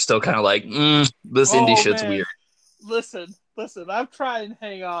you're still kind of like, this indie shit's weird. Listen. I'm trying to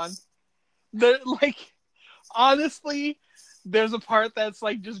hang on. Honestly, there's a part that's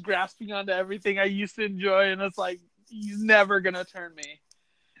like just grasping onto everything I used to enjoy, and it's like he's never gonna turn me.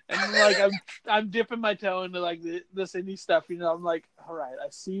 And like I'm dipping my toe into like this indie stuff. I'm like, all right, I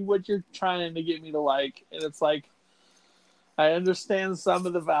see what you're trying to get me to like, and it's like I understand some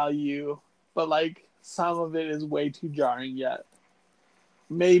of the value, but like some of it is way too jarring yet.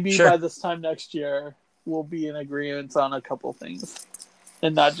 Maybe by this time next year, we'll be in agreement on a couple things,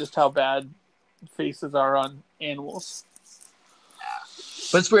 and not just how bad faces are on animals.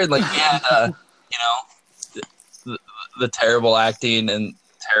 But it's weird, like the terrible acting and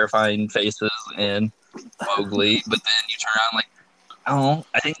terrifying faces in Mowgli, but then you turn around like, I don't know.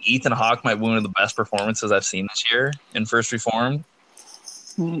 I think Ethan Hawke might be one of the best performances I've seen this year in First Reformed.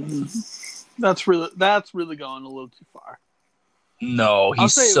 Mm-hmm. That's really going a little too far. No,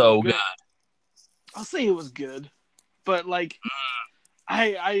 he's so good. I'll say it was good, but like,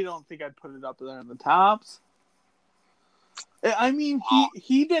 I don't think I'd put it up there in the tops. I mean,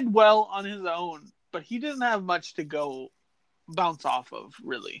 he did well on his own, but he didn't have much to bounce off of.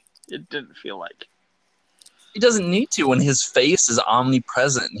 Really, it didn't feel like. He doesn't need to when his face is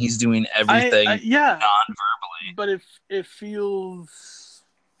omnipresent and he's doing everything non-verbally. But it feels...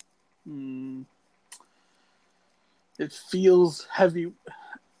 it feels heavy.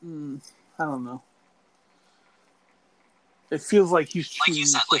 I don't know. It feels like he's cheating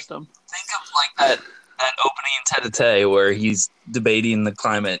the system. Think of like that opening in Tete where he's debating the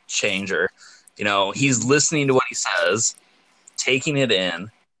climate changer. He's listening to what he says, taking it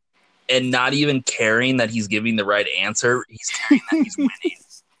in, and not even caring that he's giving the right answer. He's caring that he's winning.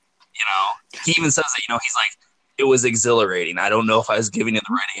 He even says that, he's like, it was exhilarating. I don't know if I was giving him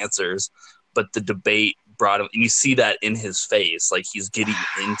the right answers, but the debate brought him, and you see that in his face, like he's getting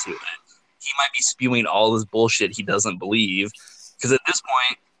into it. He might be spewing all this bullshit he doesn't believe, because at this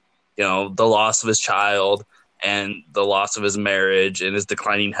point, the loss of his child and the loss of his marriage and his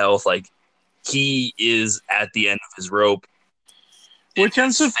declining health, like he is at the end of his rope. Which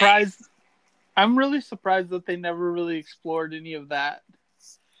I'm surprised. I'm really surprised that they never really explored any of that.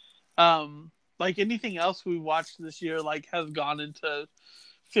 Like anything else we watched this year, like has gone into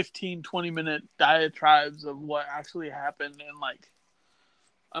 15, 20-minute diatribes of what actually happened, and like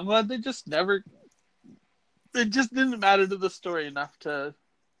I'm glad they just never. It just didn't matter to the story enough to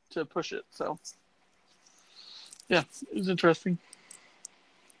push it. So yeah, it was interesting.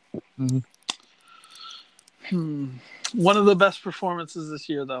 One of the best performances this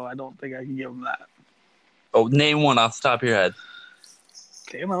year, though. I don't think I can give him that. Oh, name one off the top of your head.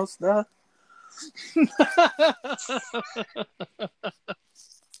 Kamos, duh.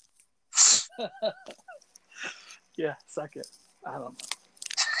 Yeah, suck it. I don't know.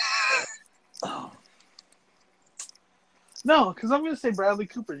 Oh. No, because I'm going to say Bradley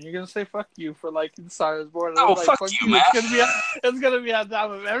Cooper, and you're going to say fuck you for like The Star is Born. Oh, like, fuck you, man. It's going to be on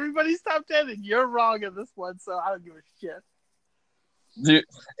top of everybody's top 10, and you're wrong in this one, so I don't give a shit. Dude,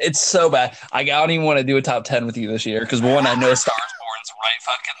 it's so bad. I don't even want to do a top 10 with you this year, because one, I know Star is Born's right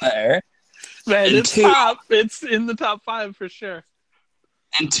fucking there. Man, and it's top. It's in the top 5 for sure.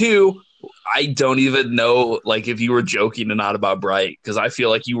 And 2, I don't even know like if you were joking or not about Bright, because I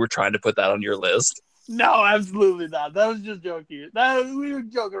feel like you were trying to put that on your list. No, absolutely not. That was just joking. We were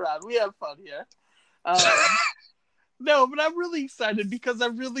joking around. We have fun here. No, but I'm really excited because I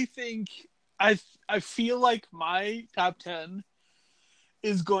really think I feel like my top 10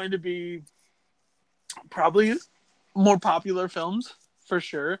 is going to be probably more popular films for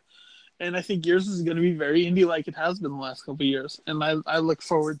sure. And I think yours is going to be very indie like it has been the last couple of years. And I look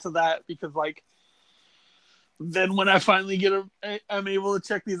forward to that because like then when I finally I'm able to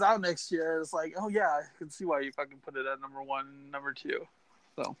check these out next year, it's like, oh yeah, I can see why you fucking put it at number 1, number 2.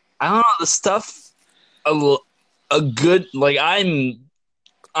 So I don't know, the stuff a good like I'm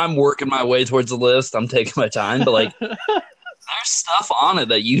working my way towards the list. I'm taking my time, but like there's there's stuff on it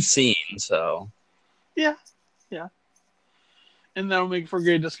that you've seen, so Yeah, and that'll make for a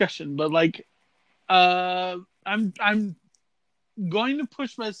great discussion. But like, I'm going to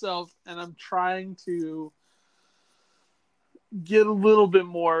push myself, and I'm trying to get a little bit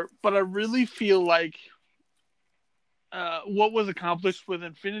more. But I really feel like what was accomplished with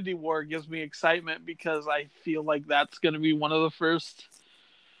Infinity War gives me excitement because I feel like that's going to be one of the first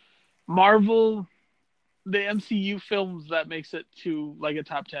Marvel, the MCU films that makes it to like a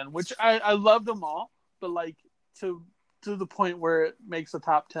top 10, which I loved them all, but like to the point where it makes a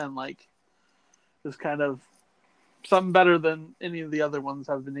top 10 like is kind of something better than any of the other ones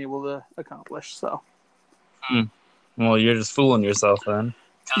I've been able to accomplish. So, well, you're just fooling yourself then.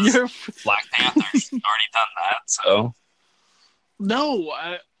 you're Black Panther's already done that, so no,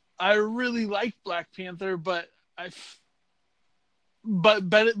 I really like Black Panther, but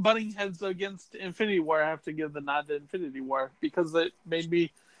butting heads against Infinity War, I have to give the nod to Infinity War because it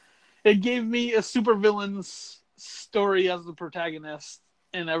gave me a supervillain's story as the protagonist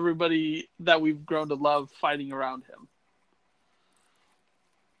and everybody that we've grown to love fighting around him.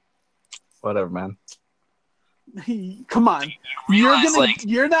 whatever, man. Come on, Realize,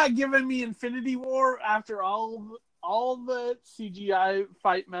 you're not giving me Infinity War after all the CGI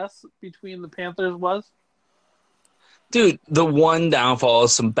fight mess between the Panthers was. Dude, the one downfall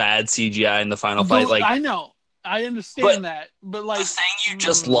is some bad CGI in the final fight. Like, I know, I understand that, but like the thing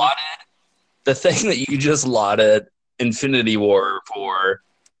that you just lauded Infinity War for,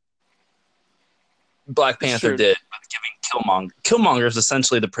 Black Panther did with giving Killmonger is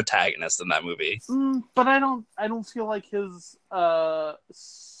essentially the protagonist in that movie. But I don't feel like his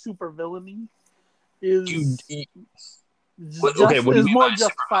super villainy is more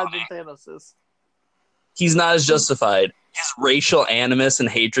justified than Thanos's. He's not as justified. His racial animus and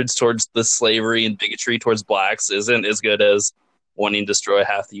hatreds towards the slavery and bigotry towards blacks isn't as good as wanting to destroy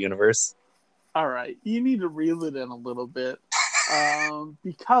half the universe. All right, you need to reel it in a little bit,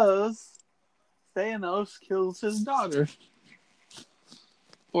 because Thanos kills his daughter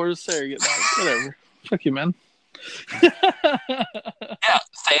or his surrogate daughter, whatever. Fuck you, man. Yeah,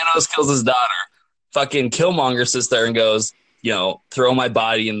 Thanos kills his daughter. Fucking Killmonger sits there and goes, throw my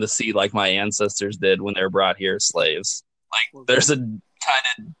body in the sea like my ancestors did when they were brought here as slaves. Like, there's a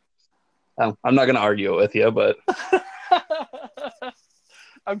kind of... I'm not going to argue it with you, but...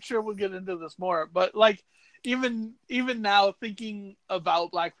 I'm sure we'll get into this more. But, like, even now, thinking about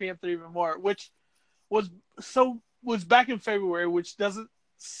Black Panther even more, which was back in February, which doesn't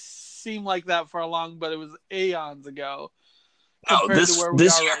seem like that for long, but it was aeons ago. No, this year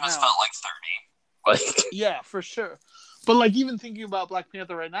has felt like 30. Like, yeah, for sure. But like even thinking about Black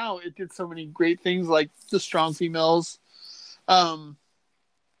Panther right now, it did so many great things, like the strong females,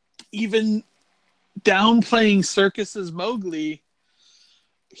 even downplaying Circus's Mowgli.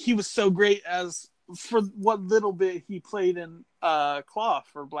 He was so great as for what little bit he played in Claw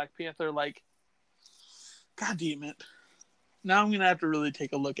for Black Panther. Like, God damn it! Now I'm gonna have to really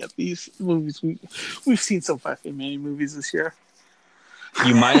take a look at these movies. We've seen so fucking many movies this year.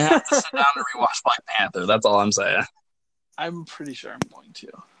 You might have to sit down and rewatch Black Panther. That's all I'm saying. I'm pretty sure I'm going to.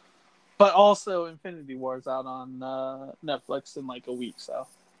 But also, Infinity War is out on Netflix in like a week, so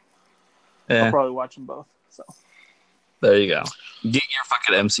I'll probably watch them both. So there you go. Get your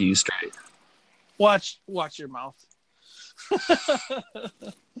fucking MCU straight. Watch your mouth.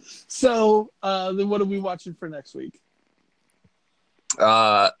 So then, what are we watching for next week?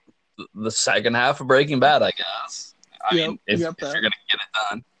 The second half of Breaking Bad, I guess. I mean, if you're gonna get it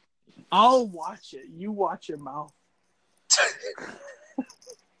done, I'll watch it. You watch your mouth.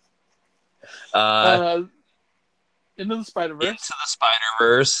 Into the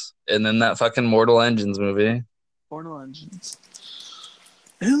Spider-Verse, and then that fucking Mortal Engines movie. Mortal Engines.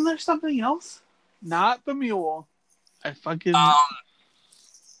 Isn't there something else? Not the mule. I fucking. Well,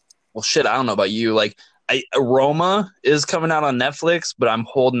 shit. I don't know about you. Like, Roma is coming out on Netflix, but I'm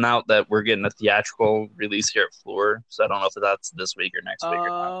holding out that we're getting a theatrical release here at Floor. So I don't know if that's this week or next week.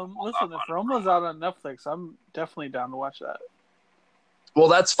 Listen, if Roma's out on Netflix, I'm definitely down to watch that. Well,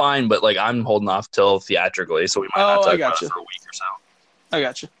 that's fine, but like I'm holding off till theatrically, so we might not talk about it for a week or so. I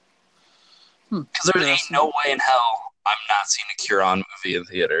got you. Because there ain't no way in hell I'm not seeing a Cuarón movie in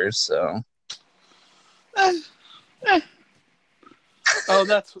theaters. So. Oh,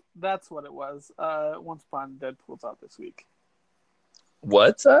 that's what it was. Once Upon a Deadpool's out this week.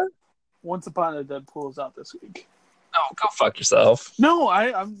 What's that? Once Upon a Deadpool's out this week. No, go fuck yourself. No,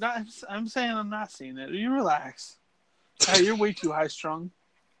 I'm not. I'm saying I'm not seeing it. You relax. You're way too high strung.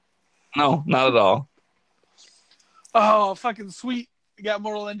 No, not at all. Oh, fucking sweet! We got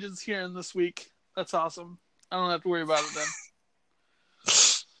Mortal Engines here in this week. That's awesome. I don't have to worry about it then.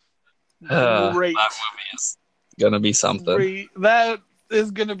 Great. That movie is gonna be something. Great. That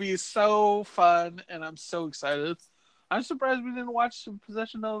is gonna be so fun, and I'm so excited. I'm surprised we didn't watch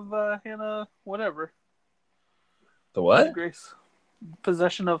Possession of Hannah whatever. The what? Hannah Grace.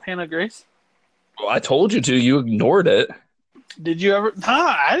 Possession of Hannah Grace. Well, I told you to. You ignored it. Did you ever?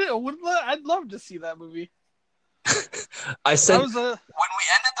 I'd love to see that movie. I said That was when we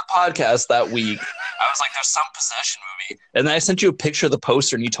ended the podcast that week, I was like, "There's some possession movie," and then I sent you a picture of the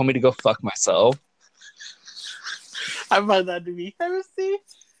poster, and you told me to go fuck myself. I find that to be heresy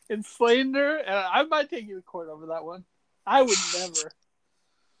and slander, and I might take you to court over that one. I would never.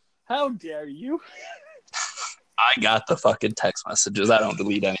 How dare you? I got the fucking text messages. I don't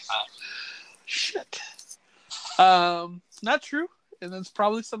delete anything. Shit. Not true, and it's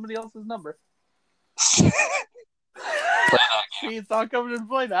probably somebody else's number. See, it's all coming into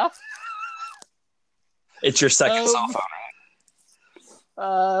play now. It's your second cell phone,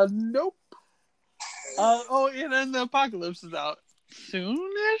 right? Nope. And then the Apocalypse is out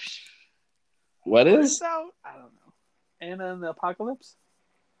soonish. What is? It's out? I don't know. Anna and the Apocalypse?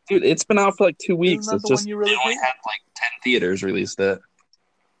 Dude, it's been out for like 2 weeks. Isn't that It's the just one you really they only hate? had like 10 theaters released it.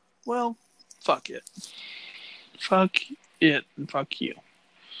 Well, fuck it. Fuck it and fuck you.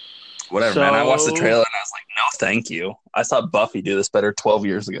 Whatever, man. I watched the trailer and I was like, no, thank you. I saw Buffy do this better 12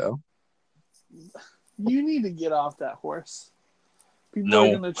 years ago. You need to get off that horse. People No.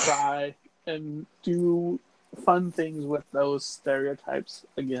 are going to try and do fun things with those stereotypes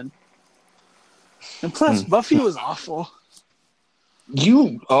again. And plus, Buffy was awful.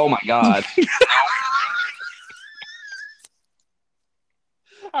 Oh my God.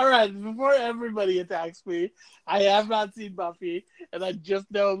 All right, before everybody attacks me, I have not seen Buffy, and I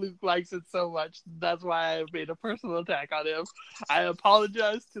just know Luke likes it so much. That's why I made a personal attack on him. I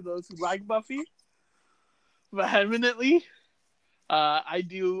apologize to those who like Buffy vehemently. I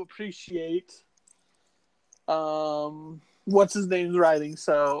do appreciate what's his name's writing,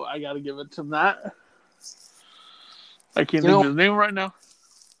 so I got to give it to him that. I can't think of his name right now.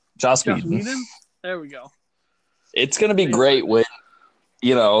 Joss Whedon. There we go. It's going to be great when,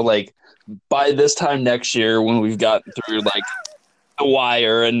 like by this time next year when we've gotten through like The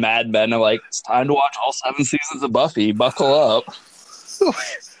Wire and Mad Men, I'm like, it's time to watch all 7 seasons of Buffy. Buckle up.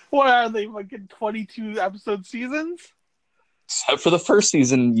 What are they, fucking 22 episode seasons? Except for the first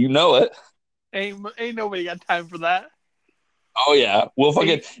season, you know it. Ain't nobody got time for that. Oh yeah, well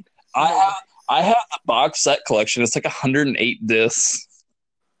fucking, I have the box set collection. It's like 108 discs.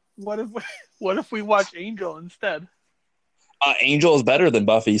 What if we watch Angel instead? Angel is better than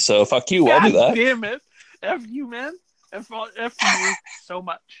Buffy, so fuck you. I'll do that. Damn it, F you, man. F you so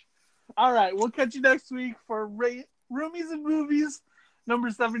much. All right, we'll catch you next week for Roomies and Movies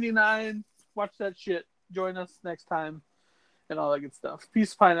number 79. Watch that shit. Join us next time and all that good stuff.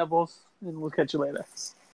 Peace, pineapples, and we'll catch you later.